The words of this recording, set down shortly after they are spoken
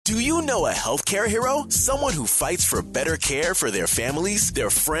Do you know a healthcare hero? Someone who fights for better care for their families, their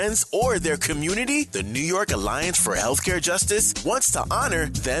friends, or their community? The New York Alliance for Healthcare Justice wants to honor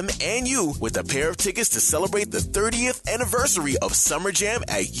them and you with a pair of tickets to celebrate the 30th anniversary of Summer Jam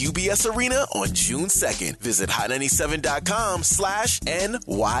at UBS Arena on June 2nd. Visit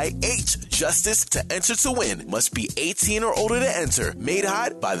hot97.com/NYH Justice to enter to win. Must be 18 or older to enter. Made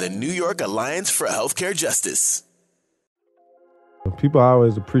hot by the New York Alliance for Healthcare Justice. People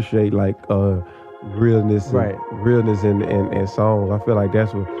always appreciate like realness, right? Realness in songs. I feel like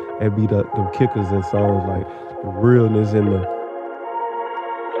that's what it be the kickers in songs, like the realness in the.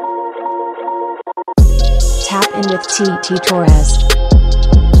 Tap in with T.T. Torres.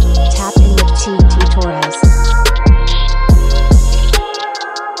 Tap in with T.T. Torres.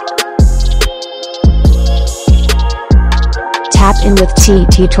 Tap in with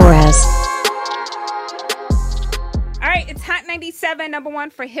T.T. Torres. All right, it's Hot 97, number one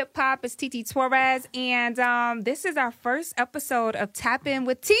for hip hop. It's T.T. Torres, and this is our first episode of Tap In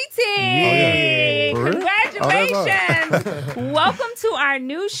with T.T. Yeah. Congratulations! Welcome to our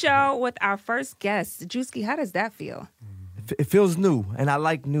new show with our first guest, Drewski. How does that feel? It feels new, and I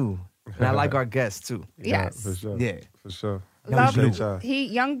like new, and I like our guests too. Yes, for sure. Yeah, for sure. Love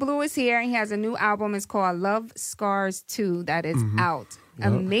Young Bleu is here, and he has a new album. It's called Love Scars 2 that is out. Yep.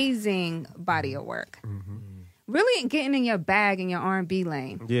 Amazing body of work. Mm-hmm. Really getting in your bag in your R&B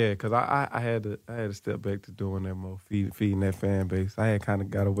lane. Yeah, because I had to step back to doing that more, feeding that fan base. I had kind of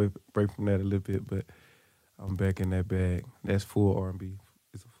got away from that a little bit, but I'm back in that bag. That's full R&B.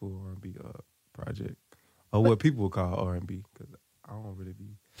 It's a full R&B project, or what people would call R&B, because I don't really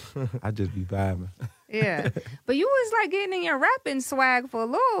be. I just be vibing. Yeah, but you was like getting in your rapping swag for a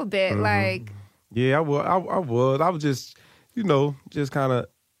little bit, like. Yeah, I was just, just kind of.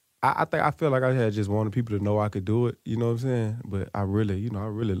 I feel like I had just wanted people to know I could do it. You know what I'm saying? But I really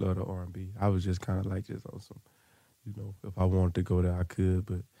love the R&B. I was just kind of like just on some, if I wanted to go there, I could,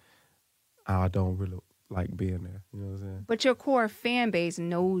 but I don't really like being there. You know what I'm saying? But your core fan base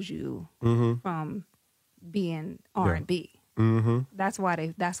knows you from being R&B. Mm-hmm. That's why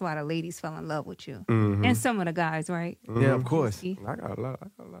the ladies fell in love with you, and some of the guys, right? Yeah, of course. I got a lot of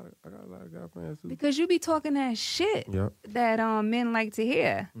guy friends too. Because you be talking that shit that men like to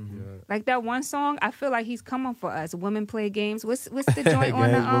hear. Mm-hmm. Yeah. Like that one song, I feel like he's coming for us. Women play games. What's the joint on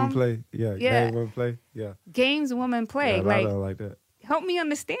the women play? Yeah, games women play. Yeah, games women play. Yeah, like, like that. Help me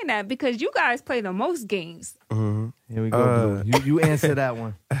understand that, because you guys play the most games. Mm-hmm. Here we go, Blue. You answer that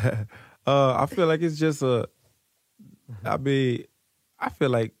one. I feel like it's just I feel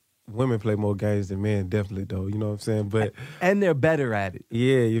like women play more games than men, definitely, though. You know what I'm saying? But and they're better at it.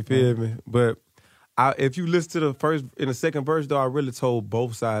 Yeah, you feel me? But if you listen to the second verse, though, I really told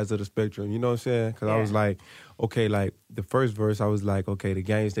both sides of the spectrum. You know what I'm saying? Because I was like, okay, like the first verse, I was like, okay, the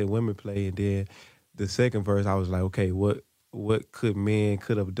games that women play, and then the second verse, I was like, okay, what could men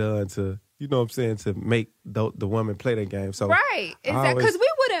could have done to, you know what I'm saying, to make the woman play the game? So right, exactly. Because we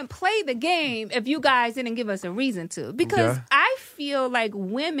wouldn't play the game if you guys didn't give us a reason to. Because I feel like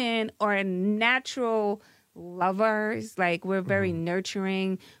women are natural lovers. Like, we're very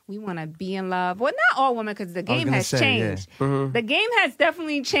nurturing. We want to be in love. Well, not all women, because the game has changed. Yeah. Mm-hmm. The game has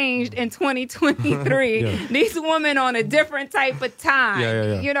definitely changed in 2023. These women on a different type of time.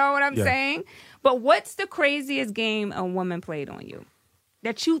 Yeah. You know what I'm saying? But what's the craziest game a woman played on you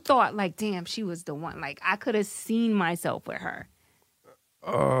that you thought, like, damn, she was the one? Like, I could have seen myself with her.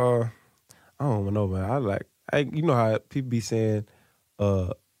 I don't know, man. You know how people be saying,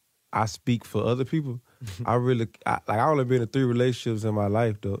 I speak for other people. I only been in 3 relationships in my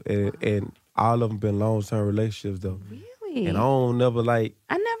life though, and all of them been long-term relationships though. Really? And I don't never like.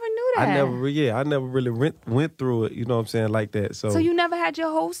 I never knew that. I never really went through it. You know what I'm saying, like that. So you never had your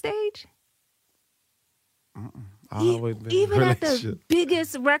whole stage? Always been even at the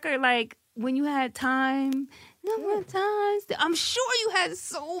biggest record, like when you had time. Number of times, I'm sure you had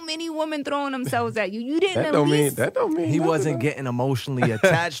so many women throwing themselves at you. You didn't that don't mean he wasn't getting emotionally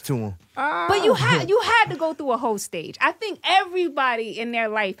attached to him. But you had to go through a whole stage. I think everybody in their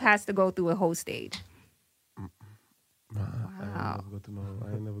life has to go through a whole stage. Wow. I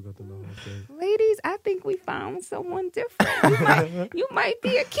ain't never got to know whole stage. Ladies, I think we found someone different. You might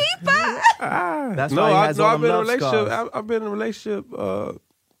be a keeper. That's why he has all them love scars. I've been in a relationship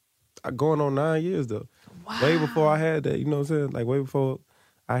going on 9 years though. Wow. Way before I had that, you know what I'm saying? Like, way before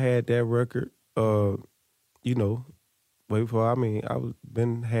I had that record, way before,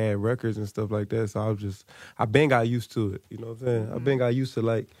 had records and stuff like that, so I've been got used to it, you know what I'm saying? I've been got used to,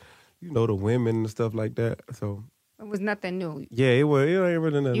 like, the women and stuff like that, so. It was nothing new. Yeah, it ain't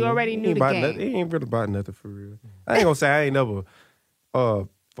really nothing. You already knew the game. It ain't really about nothing for real. I ain't gonna say I ain't never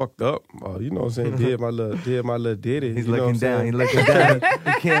fucked up. You know what I'm saying? Did my little ditty. He's you know looking what I'm down. saying? He's looking down.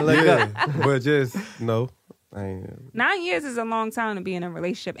 He can't look up. But just I ain't. 9 years is a long time to be in a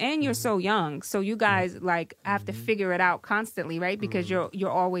relationship, and you're so young. So you guys like have to figure it out constantly, right? Because you're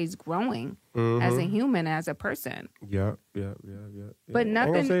always growing as a human, as a person. Yeah. But I ain't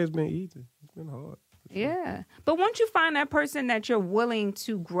nothing. gonna say it's been easy. It's been hard. Yeah. But once you find that person that you're willing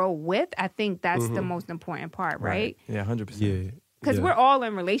to grow with, I think that's the most important part, right? Yeah, 100%. Yeah. Because we're all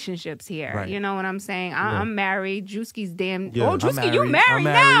in relationships here. Right. You know what I'm saying? I'm married. Drewski's damn... Yeah. Oh, Drewski, you I'm married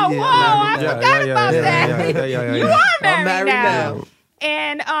married, now. yeah, Whoa, I'm I married. forgot about that. Yeah. You are I'm married, married now. now.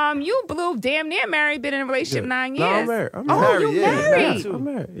 And you, Blue, damn near married, been in a relationship 9 years. No, I'm married. I'm Oh, married. you yeah. married? I'm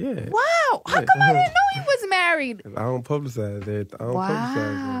married. Yeah. Wow. How come I didn't know he was married? I don't publicize that. I don't publicize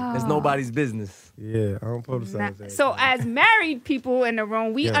that. It's nobody's business. Yeah, I don't publicize that. So as married people in the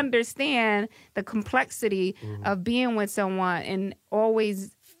room, we understand the complexity of being with someone and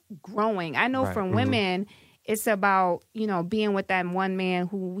always growing. I know from women, it's about, being with that one man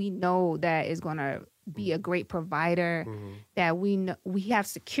who we know that is going to be a great provider, that we know, we have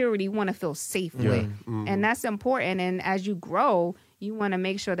security, want to feel safe with. And that's important. And as you grow, you want to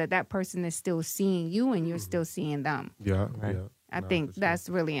make sure that that person is still seeing you and you're still seeing them. Yeah. I think that's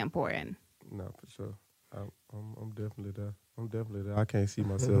really important. No, for sure. I'm definitely there. I can't see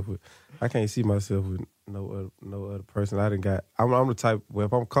myself with no other person. I'm the type where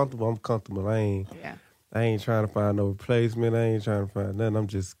if I'm comfortable. I ain't trying to find no replacement. I ain't trying to find nothing. I'm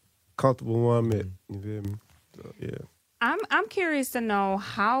just comfortable where I'm at. You feel me? So, yeah. I'm curious to know,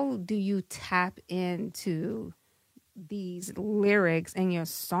 how do you tap into these lyrics, and your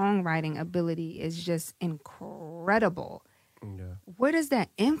songwriting ability is just incredible. Yeah. Where does that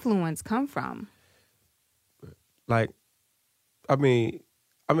influence come from? Like, I mean,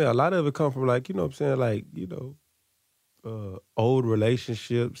 a lot of it come from, like, you know what I'm saying, like, old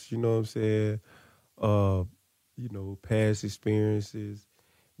relationships, you know what I'm saying, past experiences.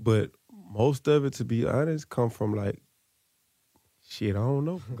 But most of it, to be honest, come from, like, shit, I don't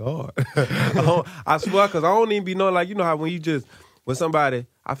know, God. I swear, because I don't even be knowing, like, how when somebody,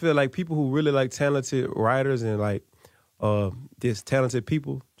 I feel like people who really like talented writers and like just talented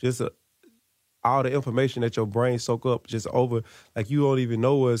people, just all the information that your brain soak up just over, like, you don't even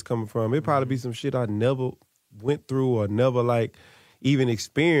know where it's coming from. It probably be some shit I never went through or never like even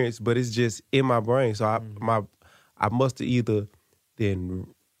experienced, but it's just in my brain. So I must have either then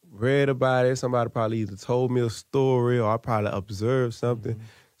read about it. Somebody probably either told me a story or I probably observed something.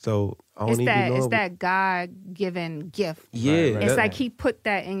 So I don't even know. It's that God-given gift. Yeah. It's like he put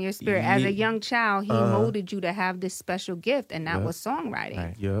that in your spirit. As a young child, he molded you to have this special gift, and that was songwriting.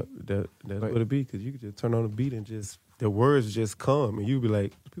 Right. Yeah, that's what it be, because you could just turn on the beat and just, the words just come, and you be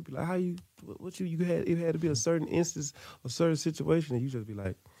like, people be like, how you, it had to be a certain instance, a certain situation, and you just be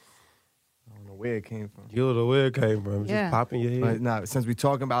like, I don't know where it came from. you don't know where it came from. Yeah. Just pop in your head. But nah, since we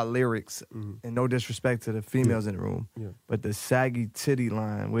talking about lyrics, and no disrespect to the females in the room, but the saggy titty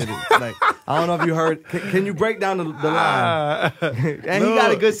line with it, like, I don't know if you heard. Can you break down the line? And he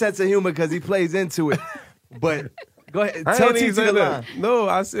got a good sense of humor because he plays into it. But go ahead, tell TT the line. No,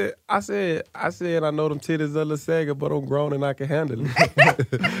 I said, I know them titties a little saggy, but I'm grown and I can handle it.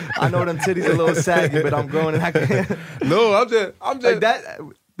 I know them titties a little saggy, but I'm grown and I can. No, I'm just Like that.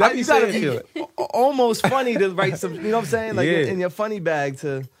 You gotta saying be almost funny to write some, you know what I'm saying? Like in your funny bag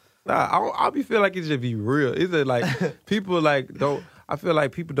to. Nah, I be feel like it should be real. Is it like people like don't? I feel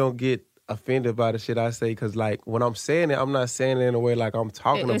like people don't get offended by the shit I say, because like when I'm saying it, I'm not saying it in a way like I'm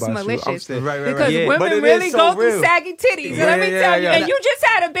talking It's about malicious. you. I'm saying, Right. Because Yeah. But women it really is so go through real. saggy titties. Let me tell you. And you just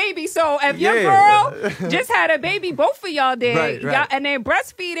had a baby, so if your girl just had a baby, both of y'all did, Right. Y'all, and they're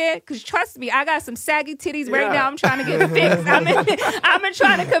breastfeeding, because trust me, I got some saggy titties right now I'm trying to get fixed. I've been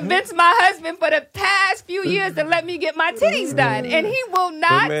trying to convince my husband for the past few years to let me get my titties done. And he will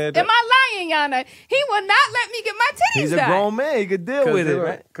not. man, am I lying, Yana? He will not let me get my titties He's a done. grown man. He could deal with it,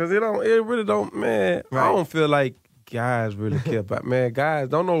 right? Because it really don't, man. Right. I don't feel like guys really care about, man. Guys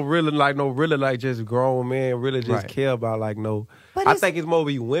don't really like just grown men really just care about like no. But I think it's more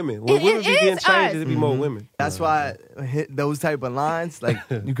be women. When women be getting changes, it be more women. That's why I hit those type of lines, like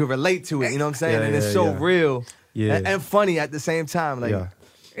you could relate to it. You know what I'm saying? And it's so real, and funny at the same time. Like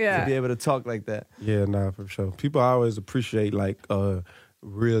to be able to talk like that. Yeah, nah, for sure. People always appreciate like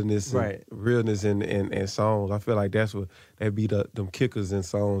realness, realness in songs. I feel like that's what that be them kickers in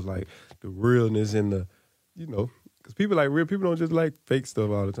songs, like the realness and the, because people like real. People don't just like fake stuff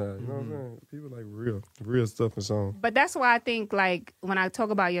all the time. You know what I'm saying? People like real stuff in songs. But that's why I think, like, when I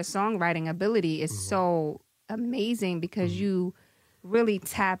talk about your songwriting ability, it's so amazing, because you really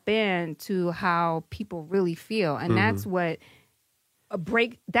tap into how people really feel. And that's what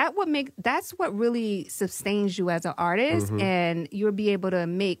that's what really sustains you as an artist, and you'll be able to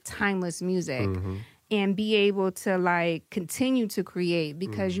make timeless music and be able to like continue to create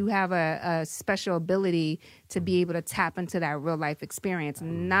because you have a special ability to be able to tap into that real life experience.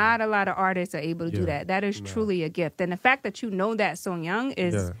 Not a lot of artists are able to do that. That is truly a gift, and the fact that you know that so young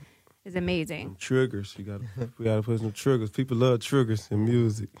is amazing. Triggers, we gotta put some triggers. People love triggers in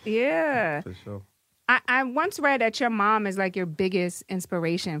music. Yeah, for sure. I once read that your mom is like your biggest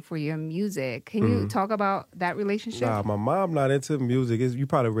inspiration for your music. Can you talk about that relationship? Nah, my mom not into music. You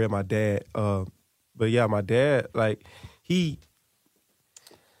probably read my dad. But yeah, my dad, like, I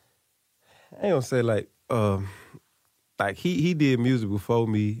ain't gonna say like he did music before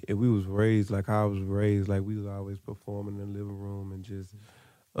me, and we was raised like how I was raised. Like we was always performing in the living room and just,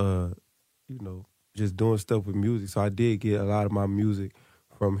 just doing stuff with music. So I did get a lot of my music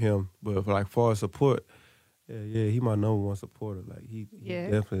from him. But for support, yeah, he my number one supporter. Like he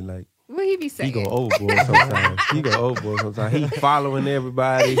definitely like. What he be saying? He go overboard sometimes. He following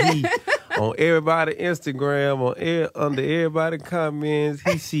everybody. He on everybody's Instagram, under everybody's comments.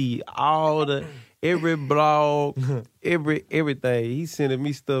 He see every blog, everything. He sending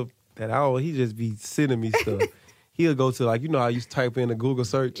me stuff he just be sending me stuff. He'll go to like, how you type in a Google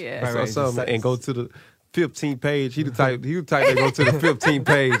search or something and go to the 15th page. He would type and go to the 15th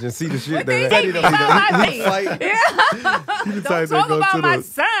page and see the shit that he don't talk about my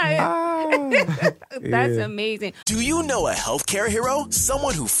son. That's amazing. Do you know a healthcare hero?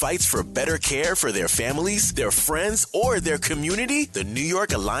 Someone who fights for better care for their families, their friends, or their community? The New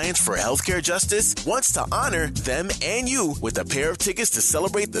York Alliance for Healthcare Justice wants to honor them and you with a pair of tickets to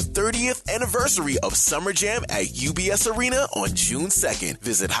celebrate the 30th anniversary of Summer Jam at UBS Arena on June 2nd.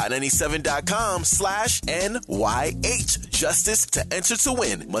 Visit hot97.com/NYH Justice to enter to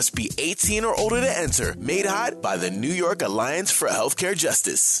win. Must be 18 or older to enter. Made hot by the New York Alliance for Healthcare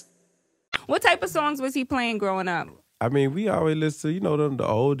Justice. What type of songs was he playing growing up? I mean, we always listen to, the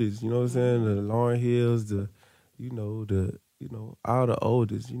oldest, you know what I'm saying? The Lauryn Hills, all the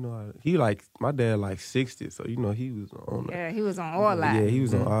oldest, he like, my dad like 60, so, he was on that. Yeah, he was on all that. Yeah, he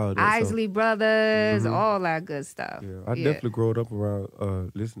was on all that. Isley Brothers, all that good stuff. Yeah, I definitely grew up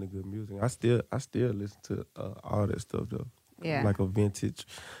around listening to good music. I still listen to all that stuff, though. Yeah. I'm like one of those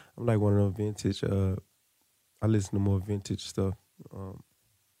vintage, I listen to more vintage stuff.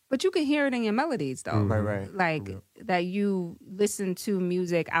 But you can hear it in your melodies, though. Right. Like, that you listen to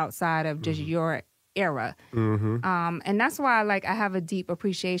music outside of just your era. And that's why, I have a deep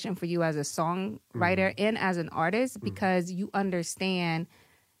appreciation for you as a songwriter and as an artist, because you understand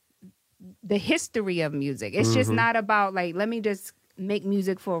the history of music. It's just not about, let me just make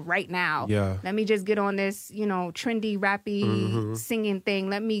music for right now. Yeah. Let me just get on this, trendy, rappy, singing thing.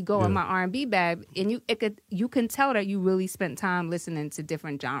 Let me go in my R&B bag. And you can tell that you really spent time listening to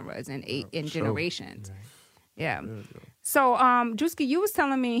different genres and generations. Yeah. So, Drewski, you was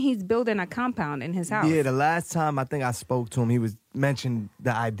telling me he's building a compound in his house. Yeah, the last time I think I spoke to him, he was mentioned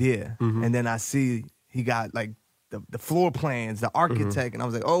the idea. And then I see he got the floor plans, the architect, and I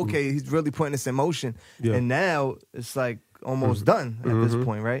was like, okay, he's really putting this in motion. Yeah. And now it's almost done at this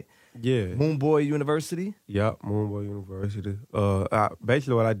point, right? Yeah. Moonboy University? Yep, Moonboy University.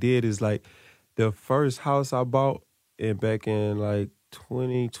 Basically what I did is the first house I bought back in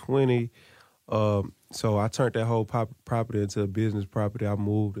 2020, so I turned that whole property into a business property. I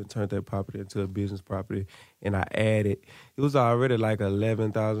moved and turned that property into a business property, and I added, it was already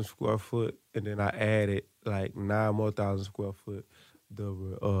 11,000 square foot, and then I added 9 more thousand square foot,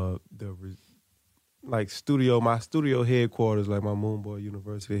 my studio headquarters, my Moonboy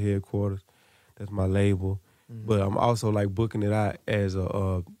University headquarters. That's my label. But I'm also booking it out as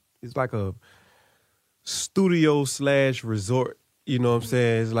it's like a studio / resort. You know what I'm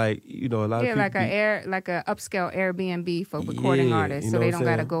saying? It's a lot of people. Like a upscale Airbnb for recording artists, so they don't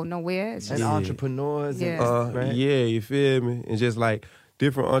gotta go nowhere. It's and entrepreneurs. Right? Yeah, you feel me? And just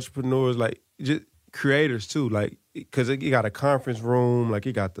different entrepreneurs, just creators too. Because you got a conference room,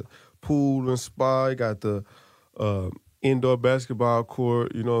 you got the pool and spa, you got the indoor basketball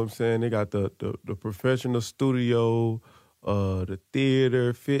court, you know what I'm saying? They got the professional studio, the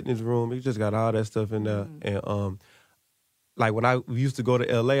theater, fitness room. You just got all that stuff in there. And when I used to go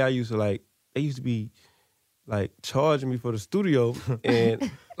to LA, I used to they used to be charging me for the studio and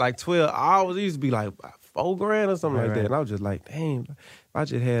 12 hours, it used to be $4,000 or something like that. And I was just damn, if I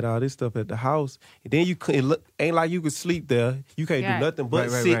just had all this stuff at the house, and then you couldn't ain't like you could sleep there. You can't do nothing but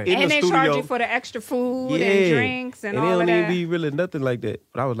sit in the studio. And they charge you for the extra food and drinks and all of that. And it don't even be really nothing like that.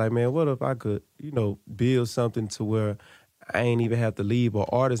 But I was like, man, what if I could, build something to where I ain't even have to leave, or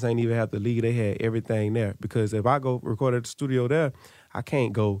artists ain't even have to leave. They had everything there. Because if I go record at the studio there, I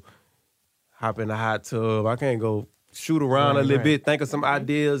can't go hop in the hot tub. I can't go shoot around a little bit, think of some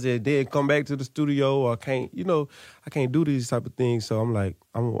ideas, and then come back to the studio. Or I can't do these type of things. So I'm like,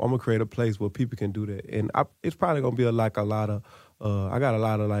 I'm gonna create a place where people can do that, and it's probably gonna be a lot of. I got a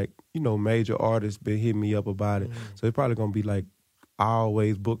lot of like major artists been hitting me up about it. So it's probably gonna be like I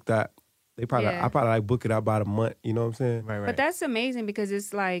always booked out. I probably like book it out about a month. You know what I'm saying? Right. But that's amazing because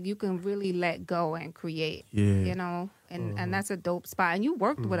it's like you can really let go and create. Yeah. And that's a dope spot. And you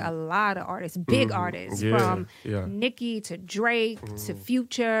worked with a lot of artists, big artists, from Nicki to Drake to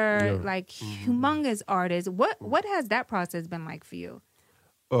Future, like humongous artists. What has that process been like for you?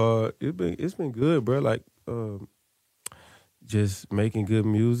 It's been good, bro. Like just making good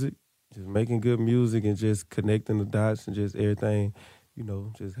music, and just connecting the dots and just everything,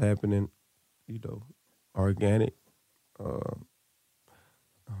 just happening, organic. I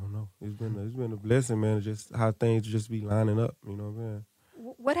don't know. It's been a blessing, man. Just how things just be lining up. You know what I'm saying?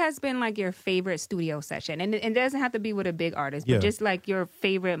 What has been like your favorite studio session? And it doesn't have to be with a big artist, but just like your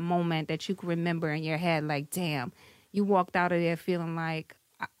favorite moment that you can remember in your head. Like, damn, you walked out of there feeling like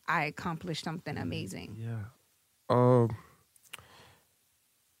I accomplished something amazing. Yeah.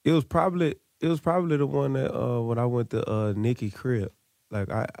 It was probably the one that when I went to Nicki crib. Like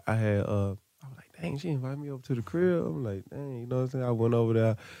I had I was like, dang, she invited me over to the crib. I'm like, dang, you know what I'm saying? I went over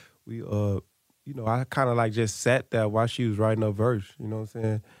there. We I kind of like just sat there while she was writing her verse. You know what I'm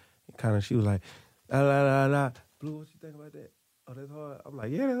saying? And she was like, la la la la. Blue, what you think about that? Oh, that's hard. I'm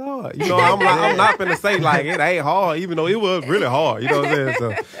like, yeah, that's hard. I'm not finna say like it ain't hard, even though it was really hard. You know what I'm saying?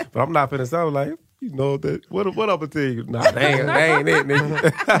 So, but I'm not finna say like. That what I'm gonna tell you? Nah, they ain't it,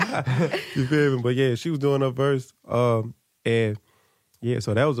 nigga. You feel me? But yeah, she was doing her verse, and yeah,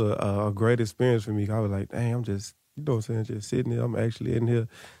 so that was a great experience for me. I was like, dang, I'm just, just sitting there. I'm actually in here,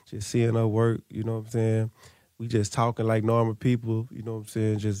 just seeing her work. You know what I'm saying? We just talking like normal people. You know what I'm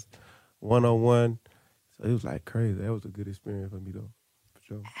saying? Just one-on-one. So it was like crazy. That was a good experience for me though.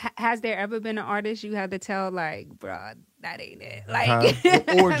 Sure. Has there ever been an artist you had to tell like, bruh, that ain't it? Like,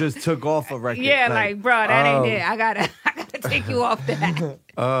 or just took off a record? Yeah, like bruh, that ain't it. I gotta take you off that.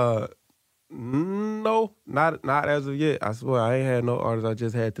 No, not as of yet. I swear I ain't had no artist. I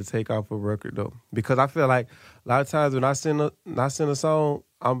just had to take off a record though, because I feel like a lot of times when I send a song,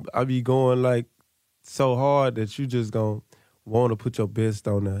 I be going like so hard that you just gonna want to put your best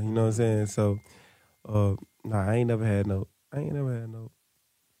on there. You know what I'm saying? So, I ain't never had no.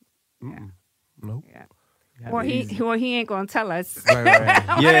 Nope. Yeah. Or he ain't gonna tell us. Right.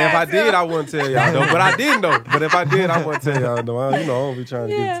 Yeah, if I did, I wouldn't tell y'all. Though. But I didn't know. But if I did, I wouldn't tell y'all. Though. I don't be trying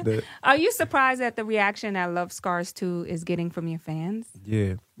to get to that. Are you surprised at the reaction that Love Scars 2 is getting from your fans?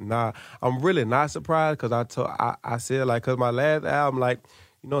 Yeah, nah, I'm really not surprised because I said like, cause my last album, like,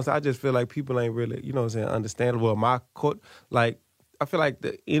 so I just feel like people ain't really, understandable. Well, my court, like, I feel like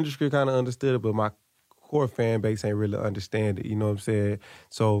the industry kind of understood it, but my core fan base ain't really understand it, you know what I'm saying?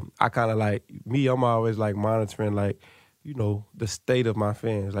 So I kind of like, I'm always like monitoring like, the state of my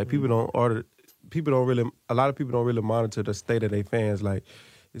fans. Like a lot of people don't really monitor the state of their fans. Like,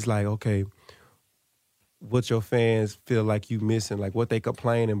 it's like, okay, what your fans feel like you missing, like what they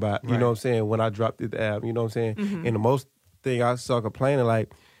complaining about, you know what I'm saying? When I dropped this album, you know what I'm saying? Mm-hmm. And the most thing I saw complaining,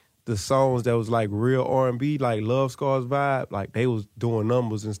 like, the songs that was like real R&B, like Love Scars vibe, like they was doing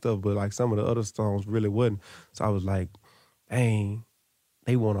numbers and stuff, but like some of the other songs really wasn't. So I was like, dang,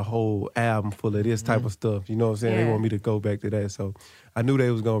 they want a whole album full of this type of stuff. You know what I'm saying? Yeah. They want me to go back to that. So I knew they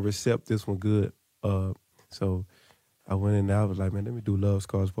was going to accept this one good. So I went in there, I was like, man, let me do Love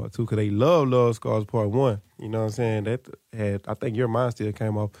Scars Part 2, because they love Love Scars Part 1. You know what I'm saying? That had, I think Your Mind still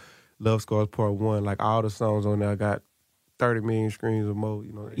came off Love Scars Part 1. Like all the songs on there got 30 million streams or more,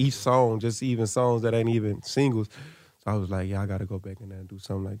 each song, just even songs that ain't even singles. So I was like, yeah, I got to go back in there and do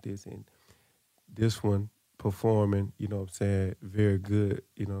something like this. And this one, performing, you know what I'm saying, very good,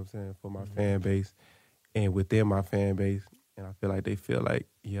 you know what I'm saying, for my fan base and within my fan base. And I feel like they feel like,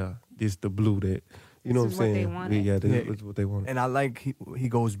 yeah, this the Blue that, you know what I'm saying? Yeah, this is what they wanted. And I like he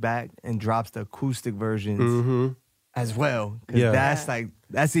goes back and drops the acoustic versions as well. Yeah.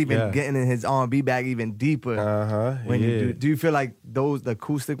 That's even getting in his R&B bag even deeper. When you do you feel like the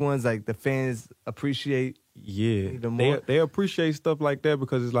acoustic ones, like the fans appreciate? Yeah, they appreciate stuff like that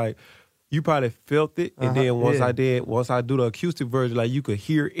because it's like you probably felt it, and then once I do the acoustic version, like you could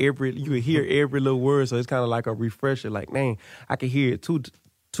hear every little word, so it's kind of like a refresher. Like, man, I can hear it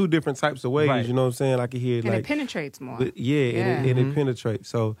two different types of ways. You know what I'm saying? I can hear it, and like it penetrates more. And it penetrates.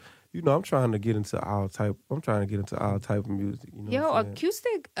 So. I'm trying to get into all type. I'm trying to get into all type of music.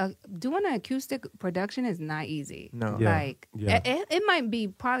 Acoustic. Doing an acoustic production is not easy. No, it might be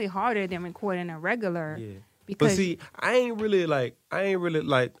probably harder than recording a regular Because But see, I ain't really like,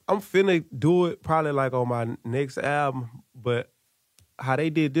 I'm finna do it probably like on my next album, but how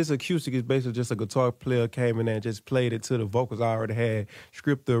they did this acoustic is basically just a guitar player came in there and just played it to the vocals I already had,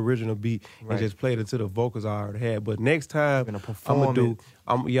 script the original beat, and just played it to the vocals I already had. But next time, I'm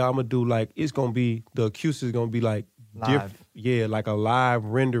gonna do like, it's gonna be, the acoustic is gonna be like live. like a live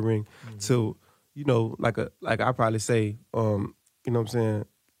rendering to, you know, like I probably say, you know what I'm saying,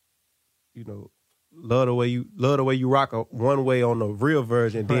 you know, love the way you rock one way on the real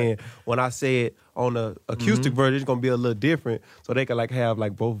version. Then when I say it on the acoustic version, it's gonna be a little different, so they can like have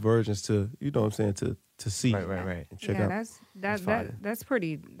like both versions to, you know what I'm saying, to see. Right. And check out. That's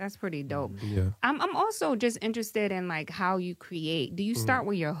pretty dope. Yeah. I'm also just interested in like how you create. Do you start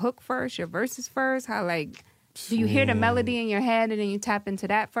with your hook first, your verses first? How like do you hear the melody in your head and then you tap into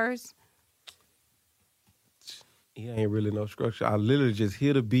that first? It ain't really no structure. I literally just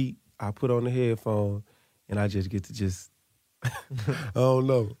hear the beat, I put on the headphone, and I just get to just, I don't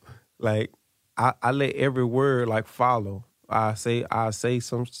know. Like, I let every word like follow. I say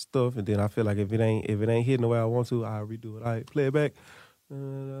some stuff, and then I feel like if it ain't hitting the way I want to, I redo it. I play it back.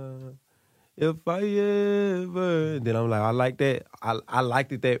 If I ever, and then I'm like, I like that. I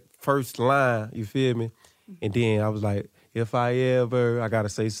liked it, that first line. You feel me? And then I was like, if I ever, I gotta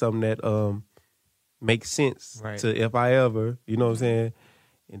say something that makes sense to if I ever. You know what I'm saying?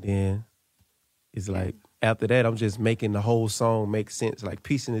 And then it's like, after that, I'm just making the whole song make sense, like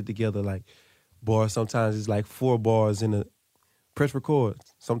piecing it together, like bars. Sometimes it's like 4 bars in a press record.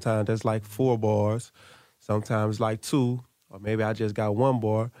 Sometimes that's like 4 bars. Sometimes like 2, or maybe I just got 1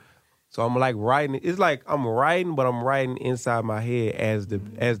 bar. So I'm like writing. It's like I'm writing, but I'm writing inside my head as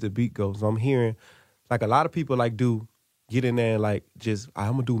the beat goes. So I'm hearing, like a lot of people like do get in there and like just,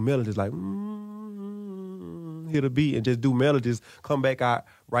 I'm gonna do melodies like hear the beat and just do melodies, come back out,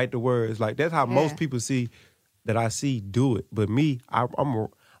 write the words. Like that's how most people that I see do it. But me, I'm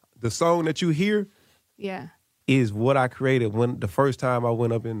the song that you hear is what I created when the first time I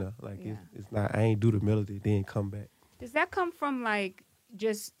went up in there. Like it's not, I ain't do the melody, then come back. Does that come from like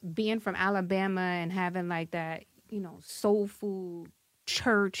just being from Alabama and having like that, you know, soul food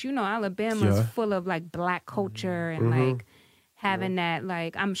church? You know, Alabama's full of like black culture and like having that,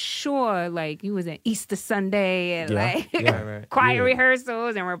 like, I'm sure like you was in Easter Sunday and like choir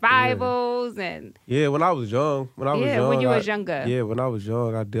rehearsals and revivals and when I was young. When you was younger. Yeah, when I was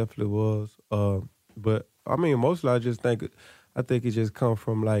young, I definitely was. But I mean, mostly I think it just come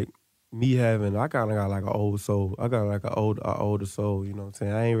from like me having, I kind of got like an old soul. I got like an older soul, you know what I'm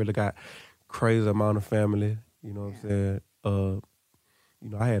saying? I ain't really got crazy amount of family, you know what I'm saying? You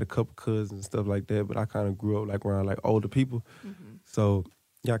know, I had a couple cousins and stuff like that, but I kind of grew up like around like older people. So,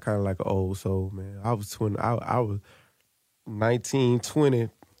 yeah, kind of like an old soul, man. I was 19, 20,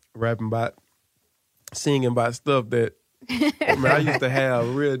 rapping about, singing about stuff that, I used to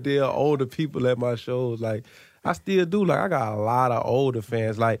have real deal older people at my shows. Like, I still do. Like, I got a lot of older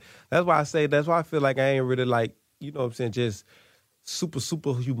fans. Like, that's why I feel like I ain't really like, you know what I'm saying, just super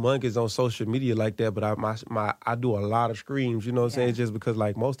humongous on social media like that, but I do a lot of streams, you know what I'm saying? Just because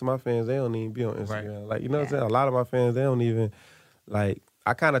like most of my fans, they don't even be on Instagram. Like, you know what I'm saying? A lot of my fans, they don't even like,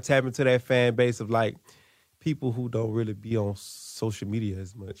 I kind of tap into that fan base of like people who don't really be on social media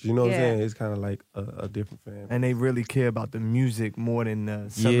as much. You know what I'm saying? It's kind of like a different fan base. And they really care about the music more than the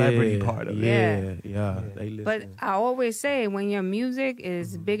celebrity part of it. Yeah. They listen. But I always say when your music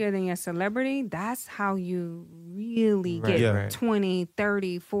is bigger than your celebrity, that's how you really get 20,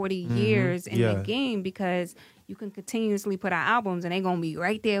 30, 40 years in the game, because you can continuously put out albums and they're going to be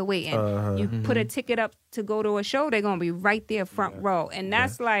right there waiting. You put a ticket up to go to a show, they're going to be right there front row. And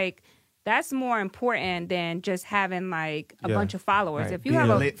that's like, that's more important than just having like a bunch of followers. If you being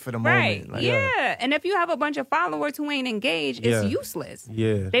have lit for the moment. Like, and if you have a bunch of followers who ain't engaged, it's useless.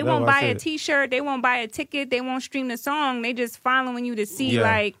 They No, won't buy a T-shirt, they won't buy a ticket, they won't stream the song. They just following you to see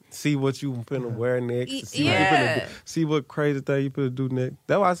like, see what you finna wear next. See what crazy thing you finna do next.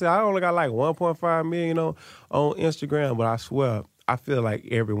 That's why I say I only got like 1.5 million on Instagram, but I swear I feel like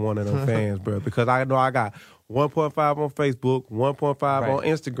every one of them fans, bro, because I know I got 1.5 on Facebook, 1.5 on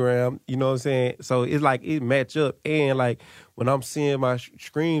Instagram, you know what I'm saying? So it's like it match up. And like when I'm seeing my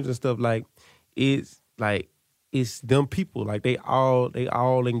streams and stuff, like it's them people. Like they all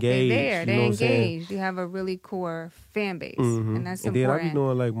engaged. They engaged. You have a really core fan base. And that's important. And then I be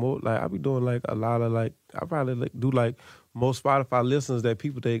doing like more, like I be doing like a lot of like, I probably like do like most Spotify listeners that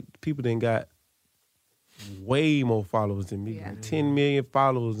people didn't got way more followers than me. Like 10 million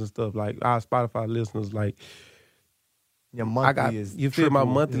followers and stuff. Like our Spotify listeners, like Your monthly is you feel triple.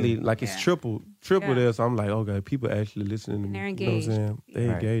 my monthly like it's triple there. So I'm like, okay, people actually listening to me. They're You engaged. know what I'm saying? They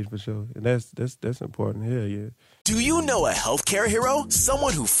engaged for sure, and that's important. Hell yeah. Do you know a healthcare hero?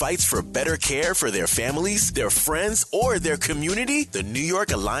 Someone who fights for better care for their families, their friends, or their community? The New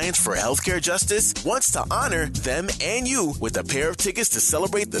York Alliance for Healthcare Justice wants to honor them and you with a pair of tickets to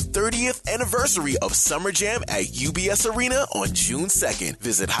celebrate the 30th anniversary of Summer Jam at UBS Arena on June 2nd.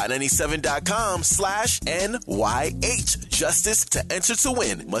 Visit hot97.com/NYH Justice to enter to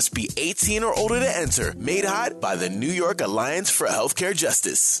win. Must be 18 or older to enter. Made hot by the New York Alliance for Healthcare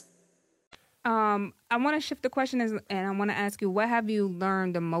Justice. I want to shift the question and I want to ask you, what have you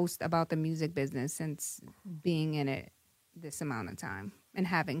learned the most about the music business since being in it this amount of time and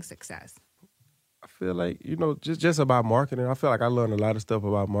having success? I feel like, just about marketing. I feel like I learned a lot of stuff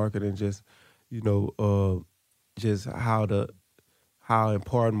about marketing, just how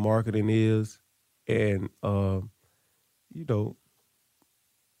important marketing is. And, I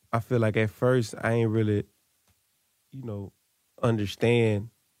feel like at first I ain't really, understand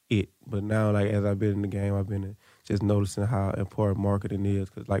it. But now, like, as I've been in the game, I've been just noticing how important marketing is.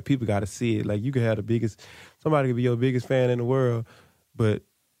 Because, like, people got to see it. Like, you can have somebody could be your biggest fan in the world, but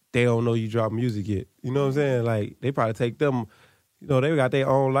they don't know you drop music yet. You know what I'm saying? Like, they probably take them, they got their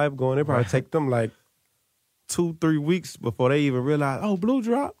own life going. They probably take them, like, 2-3 weeks before they even realize, oh, Bleu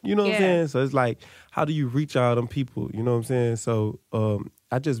dropped. You know what I'm saying? So it's like, how do you reach out them people? You know what I'm saying? So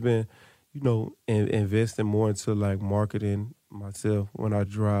I just been, investing more into, like, marketing myself when I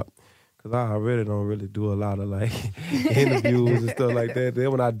drop. Because I already don't really do a lot of, like, interviews and stuff like that. Then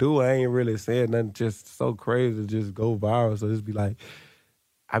when I do, I ain't really saying nothing just so crazy to just go viral. So it's be like,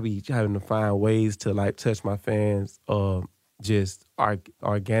 I be having to find ways to, like, touch my fans just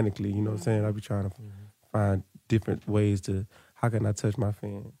organically, you know what I'm saying? I be trying to find different ways to, how can I touch my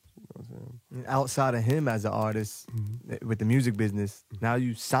fans? You know what I'm saying? Outside of him as an artist, with the music business, now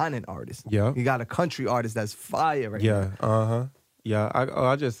you signing artists. Yeah. You got a country artist that's fire right now. Yeah,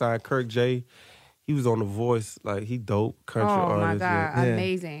 I just signed Kirk J. He was on The Voice. Like, he dope country artist. Oh, my God. Yeah.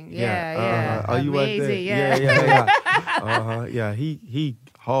 Amazing. Yeah. Oh, you like that? Amazing, Yeah. He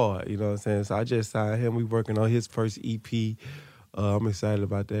hard, you know what I'm saying? So I just signed him. We working on his first EP. I'm excited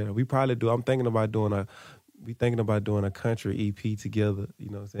about that. We probably do. I'm thinking about doing a country EP together, you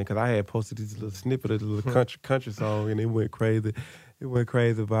know what I'm saying? Because I had posted this little snippet of the little country song, and it went crazy. It went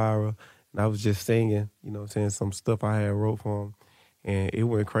crazy viral. And I was just singing, you know what I'm saying, some stuff I had wrote for him. And it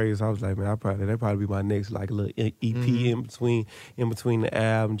went crazy. So I was like, man, that'd probably be my next, like, little EP in between the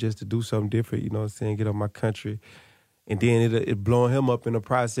album, just to do something different, you know what I'm saying, get on my country. And then it blowing him up in the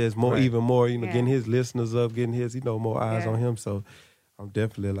process even more, getting his listeners up, getting his, more eyes on him. So I'm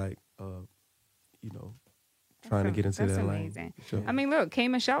definitely, like, trying to get into that lane. That's amazing. Sure. I mean, look, K.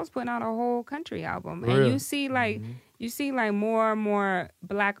 Michelle's putting out a whole country album. And you see, like, more and more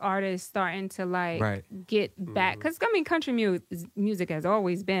black artists starting to, like, get back. Because, I mean, country music has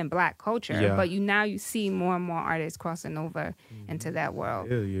always been black culture. But now you see more and more artists crossing over into that world.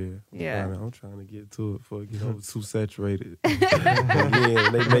 Hell yeah. Yeah. I'm trying to get to it before it get too saturated.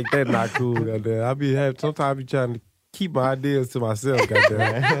 Again, they make that not cool. Goddamn. Sometimes I be trying to keep my ideas to myself,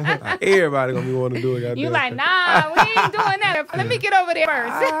 goddamn. Like, everybody gonna be wanting to do it, goddamn. You like, nah, we ain't doing that. Let me get over there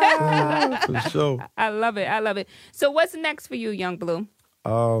first. For sure. I love it. So what's next for you, Young Bleu?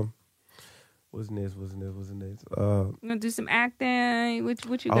 What's next? You gonna do some acting?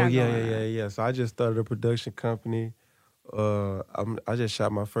 What you got going on? Yeah. So I just started a production company. I just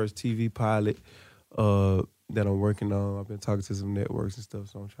shot my first TV pilot that I'm working on. I've been talking to some networks and stuff,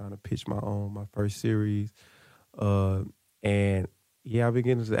 so I'm trying to pitch my first series. And yeah, I've been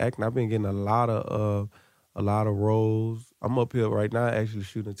getting into acting. I've been getting a lot of roles. I'm up here right now actually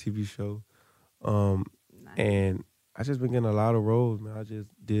shooting a TV show. Nice. And I just been getting a lot of roles, man. I just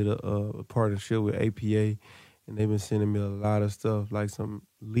did a partnership with APA, and they've been sending me a lot of stuff, like some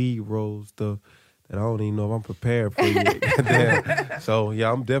lead role stuff that I don't even know if I'm prepared for yet. So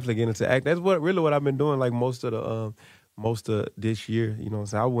yeah, I'm definitely getting into acting. That's what I've been doing, like most of this year, you know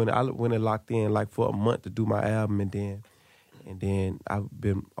what I'm saying? I went and locked in like for a month to do my album, and then I've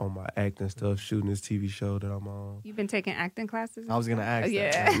been on my acting stuff, shooting this TV show that I'm on. You've been taking acting classes? I was gonna ask that.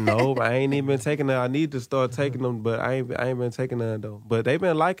 Yeah. No, I ain't even been taking them. I need to start taking them, but I ain't been taking them though. But they've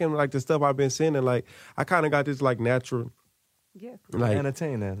been liking like the stuff I've been sending. Like I kind of got this like natural. Yeah. Like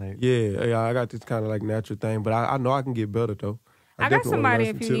entertain that. Like. Yeah, I got this kind of like natural thing, but I know I can get better though. I got somebody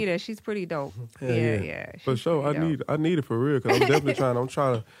if you need her. She's pretty dope. Yeah. For sure, I need it for real because I'm definitely trying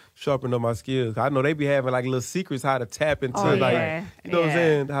to sharpen up my skills. I know they be having like little secrets how to tap into you know what I'm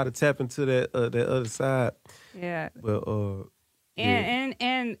saying, how to tap into that other side. Yeah. But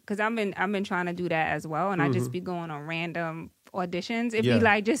And because I've been trying to do that as well, and I just be going on random auditions. It'd be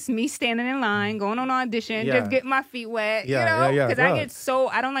like just me standing in line, going on audition, just getting my feet wet, you know? Because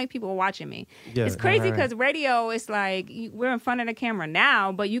I don't like people watching me. Yeah. It's crazy because radio, it's like we're in front of the camera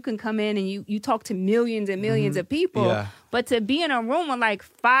now, but you can come in and you talk to millions and millions of people. Yeah. But to be in a room with like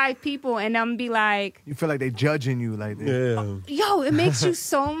 5 people and them be like... You feel like they judging you like that. Yeah. Yo, it makes you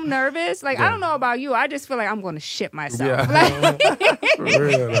so nervous. Like, I don't know about you. I just feel like I'm going to shit myself. Yeah.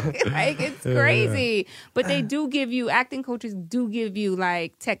 Like, it's crazy. But they do give you, acting coaches do give you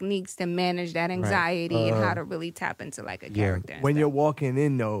like techniques to manage that anxiety and how to really tap into like a character. When you're walking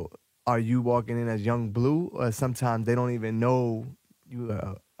in though, are you walking in as young Bleu, or sometimes they don't even know you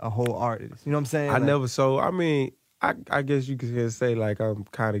a whole artist? You know what I'm saying? I guess you could say like I'm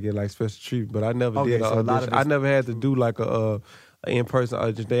kind of getting like special treatment, but I never did. So I never had to do like a in-person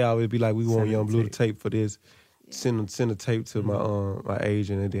audition. They always be like, we want Young Bleu to tape for this. Send a tape to my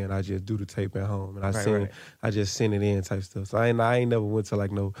agent, and then I just do the tape at home, and I just send it in type stuff. So I ain't never went to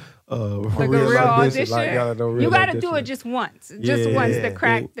like no like a real audition. You got to do it just once, to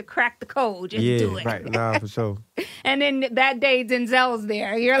crack the code. Just do it. Right, nah, for sure. And then that day Denzel's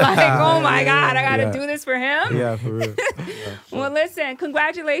there. You're like, oh my God, I got to do this for him. Yeah, for real. Well, listen,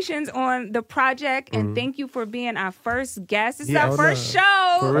 congratulations on the project, and thank you for being our first guest. This is our first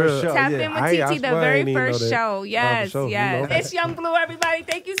show. For real. Tap in with TT, the very first show. Yes, sure. yes. It's Young Bleu, everybody.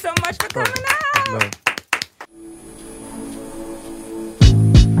 Thank you so much for coming out.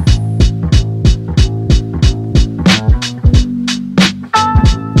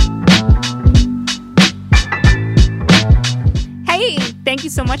 Hey, thank you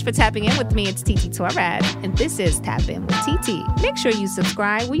so much for tapping in with me. It's TT Torres, and this is Tap In with TT. Make sure you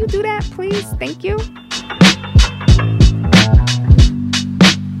subscribe. Will you do that, please? Thank you.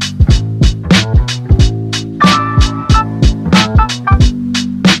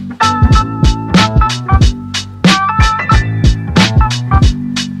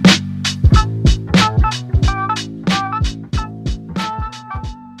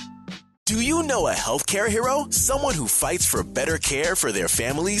 Know a healthcare hero? Someone who fights for better care for their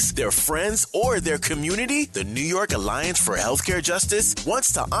families, their friends, or their community? The New York Alliance for Healthcare Justice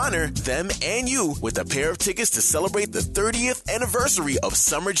wants to honor them and you with a pair of tickets to celebrate the 30th anniversary of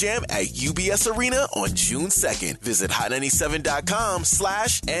Summer Jam at UBS Arena on June 2nd. Visit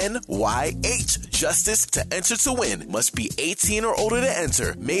hot97.com/NYH Justice to enter to win. Must be 18 or older to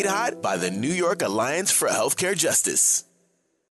enter. Made hot by the New York Alliance for Healthcare Justice.